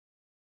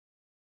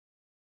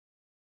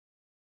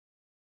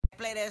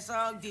play that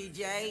song,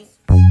 DJ.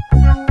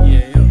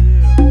 Yeah.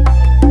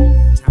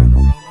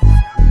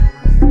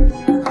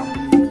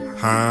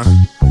 Huh?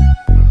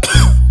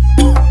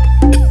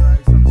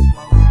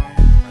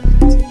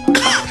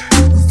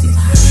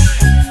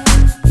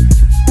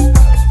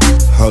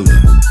 Hold up.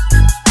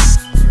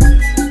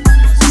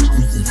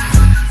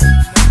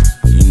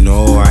 You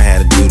know I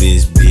had to do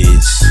this,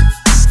 bitch.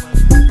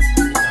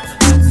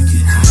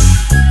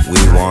 We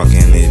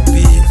walking this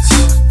bitch.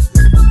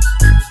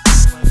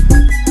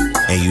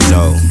 And you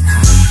know.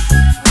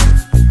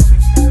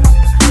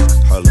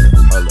 Hold up.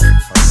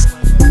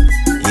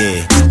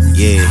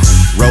 Yeah.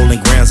 Rolling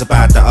grams up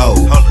out the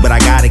O. But I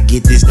gotta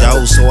get this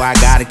dough, so I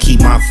gotta keep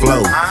my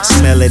flow.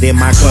 Smell it in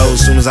my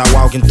clothes soon as I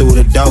walking through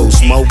the door.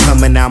 Smoke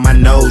coming out my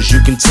nose,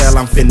 you can tell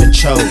I'm finna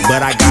choke.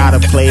 But I gotta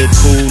play it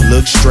cool,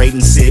 look straight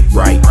and sit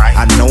right.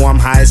 I know I'm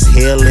high as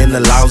hell and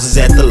the laws is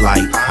at the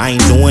light. I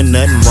ain't doing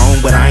nothing wrong,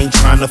 but I ain't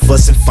trying to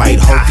fuss and fight.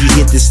 Hope you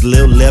hit this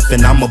little left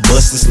and I'ma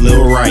bust this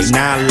little right.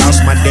 Now I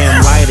lost my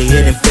damn lighter,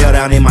 it and fell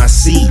down in my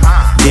seat.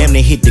 Damn,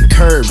 they hit the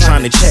curb,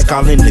 trying to check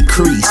all in the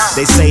crease.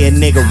 They say a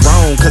nigga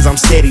wrong, cause I'm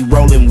steady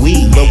rolling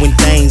weed. But when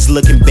things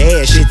looking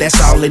bad, shit,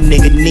 that's all a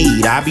nigga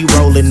need. I be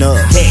rolling up,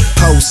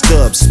 post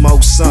up,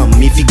 smoke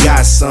something if you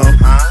got some.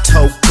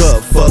 Toke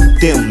up, fuck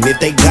them if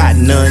they got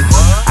none.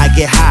 I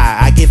get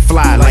high, I get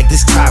fly like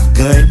this Top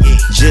Gun.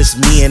 Just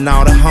me and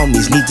all the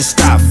homies need to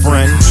stop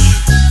frontin'.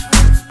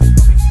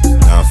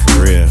 Nah,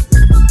 for real.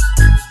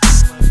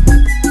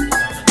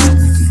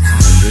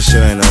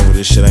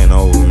 This shit ain't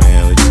over,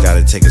 man. We just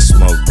gotta take a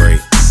smoke break.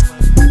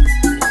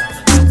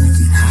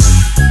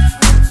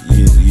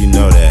 You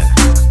know that.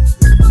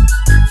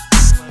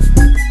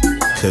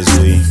 Cause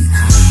we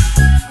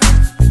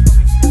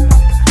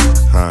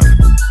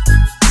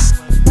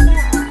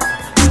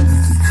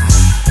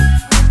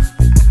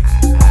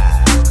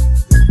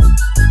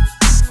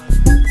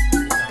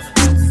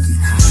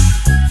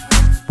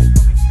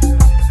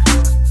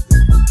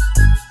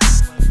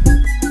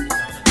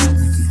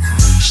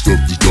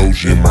Stuff the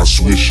Doja in my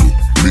swisher.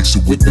 Mix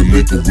it with the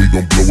liquor, we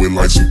gon' blow it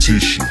like some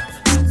tissue.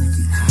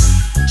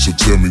 So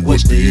tell me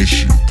what's the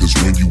issue? Cause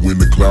when you in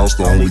the clouds,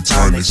 the only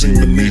time they seem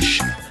to miss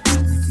you.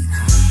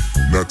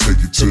 Now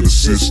take it to the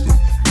system.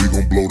 We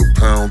gon' blow the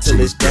pound till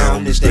it's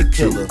down, it's that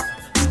killer.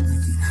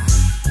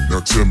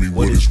 Now tell me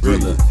what is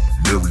realer.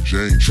 Mary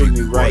Jane treat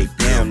me right,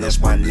 damn, that's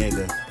my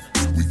nigga.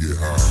 We get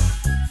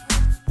high.